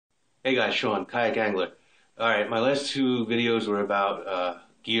Hey guys, Sean, kayak angler. Alright, my last two videos were about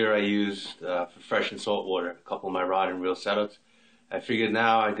gear I used for fresh and salt water, a couple of my rod and reel setups. I figured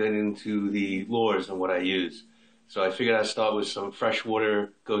now I get into the lures and what I use. So I figured I'd start with some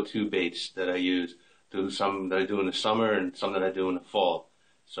freshwater go-to baits that I use. Do some that I do in the summer and some that I do in the fall.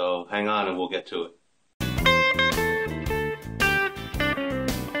 So hang on and we'll get to it.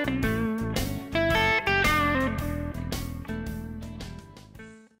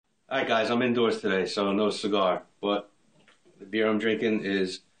 Alright guys, I'm indoors today, so no cigar, but the beer I'm drinking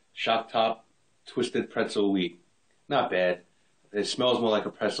is Shock Top Twisted Pretzel Wheat. Not bad. It smells more like a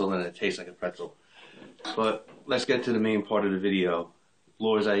pretzel than it tastes like a pretzel. But let's get to the main part of the video.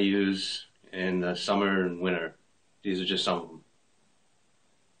 Lures I use in the summer and winter. These are just some of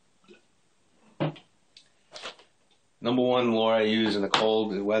them. Number one lure I use in the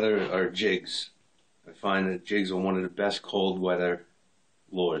cold weather are jigs. I find that jigs are one of the best cold weather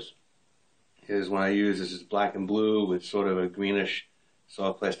lures. Here's one I use. This is black and blue with sort of a greenish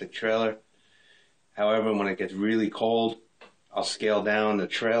soft plastic trailer. However, when it gets really cold, I'll scale down the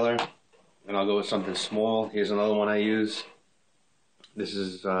trailer and I'll go with something small. Here's another one I use. This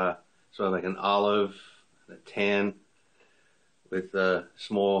is sort of like an olive, a tan with a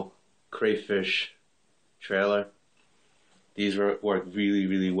small crayfish trailer. These work really,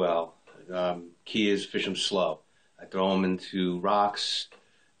 really well. Key is fish them slow. I throw them into rocks,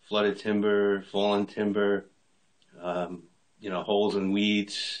 flooded timber, fallen timber, holes in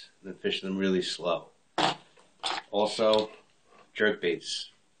weeds, and fish them really slow. Also, jerk baits.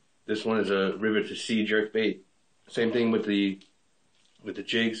 This one is a river to sea jerk bait. Same thing with the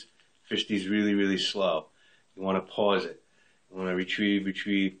jigs. Fish these really, really slow. You want to pause it. You want to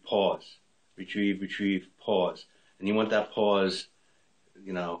retrieve, pause. Retrieve, pause. And you want that pause,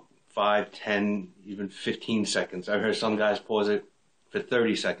 5, 10, even 15 seconds. I've heard some guys pause it for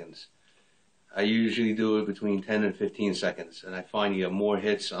 30 seconds. I usually do it between 10 and 15 seconds, and I find you get more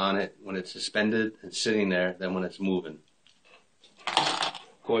hits on it when it's suspended and sitting there than when it's moving.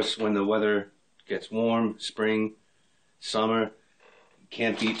 Of course, when the weather gets warm, spring, summer, you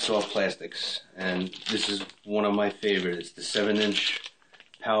can't beat soft plastics. And this is one of my favorites, the 7-inch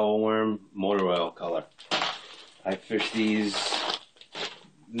Power Worm motor oil color. I fish these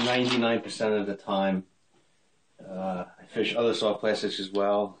 99% of the time. I fish other soft plastics as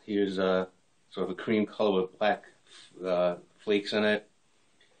well. Here's a sort of a cream color with black flakes in it.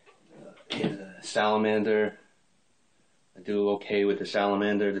 Here's a salamander. I do okay with the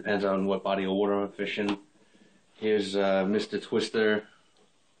salamander. Depends on what body of water I'm fishing. Here's Mr. Twister.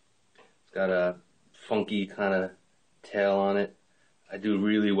 It's got a funky kind of tail on it. I do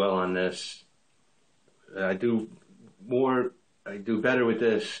really well on this. I do better with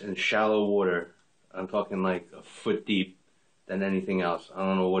this in shallow water. I'm talking like a foot deep than anything else. I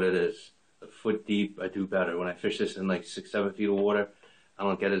don't know what it is. A foot deep, I do better. When I fish this in like 6, 7 feet of water, I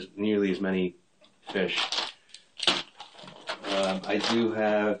don't get nearly as many fish. I do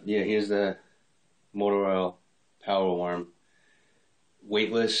have, here's the motor oil Power Worm.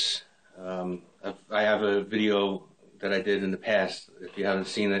 Weightless. I have a video that I did in the past. If you haven't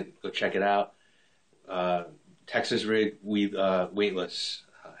seen it, go check it out. Texas rig weightless.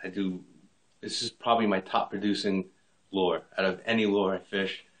 This is probably my top producing lure out of any lure I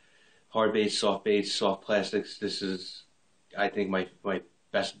fish. Hard baits, soft plastics. This is, I think, my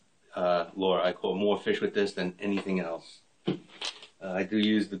best lure. I caught more fish with this than anything else. I do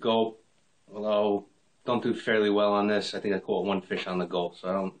use the gulp, although don't do fairly well on this. I think I caught one fish on the gulp, so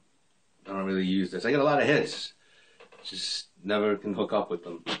I don't really use this. I get a lot of hits, just never can hook up with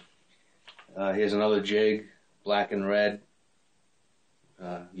them. Here's another jig, black and red.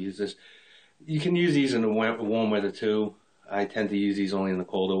 Use this. You can use these in the warm weather too. I tend to use these only in the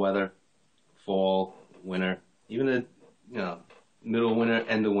colder weather, fall, winter, even the middle winter,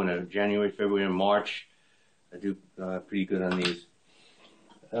 end of winter, January, February, and March. I do pretty good on these.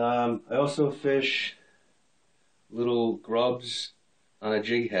 I also fish little grubs on a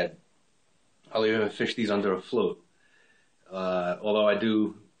jig head. I'll even fish these under a float. Although I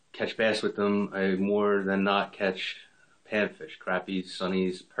do catch bass with them, I more than not catch panfish, crappies,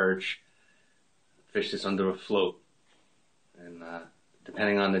 sunnies, perch. Fish this under a float. And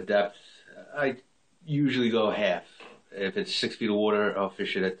depending on the depth, I usually go half. If it's 6 feet of water, I'll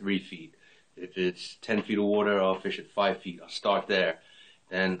fish it at 3 feet. If it's 10 feet of water, I'll fish at 5 feet. I'll start there.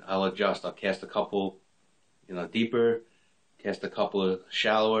 Then I'll adjust. I'll cast a couple, deeper, cast a couple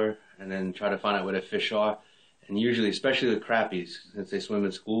shallower, and then try to find out where the fish are. And usually, especially the crappies, since they swim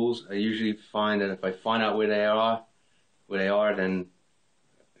in schools, I usually find that if I find out where they are, then,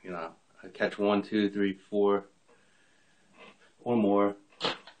 I catch 1, 2, 3, 4, or more.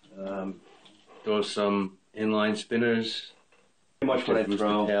 throw some inline spinners. Pretty much what I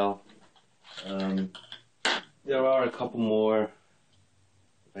throw. Tail. There are a couple more,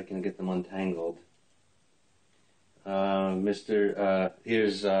 if I can get them untangled. This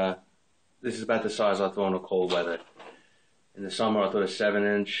is about the size I'll throw in the cold weather. In the summer, I'll throw a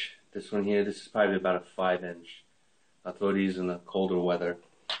 7-inch. This one here, this is probably about a 5-inch. I'll throw these in the colder weather.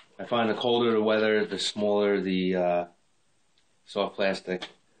 I find the colder the weather, the smaller the soft plastic.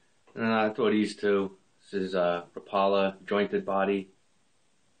 And then I throw these too. This is Rapala jointed body.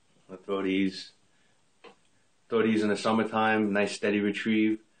 I'll throw these. Throw these in the summertime, nice steady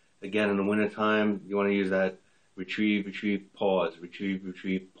retrieve. Again, in the wintertime, you want to use that retrieve, pause,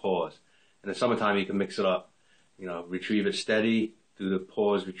 retrieve, pause. In the summertime, you can mix it up. You know, retrieve it steady, do the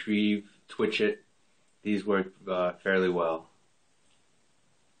pause, retrieve, twitch it. These work fairly well.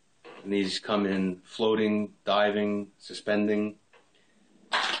 And these come in floating, diving, suspending.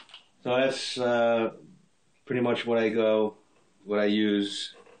 So that's pretty much what I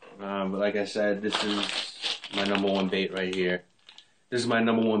use. But like I said, this is my #1 bait right here. This is my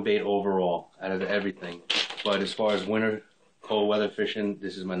 #1 bait overall out of everything. But as far as winter, cold weather fishing,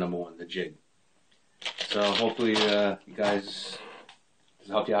 this is my #1, the jig. So hopefully you guys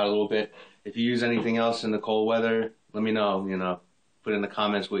help you out a little bit. If you use anything else in the cold weather, let me know. You know, put in the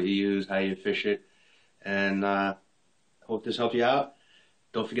comments what you use, how you fish it, and hope this helped you out.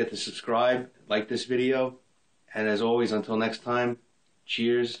 Don't forget to subscribe, like this video, and as always, until next time,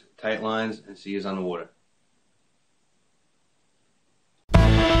 cheers, tight lines, and see you on the water.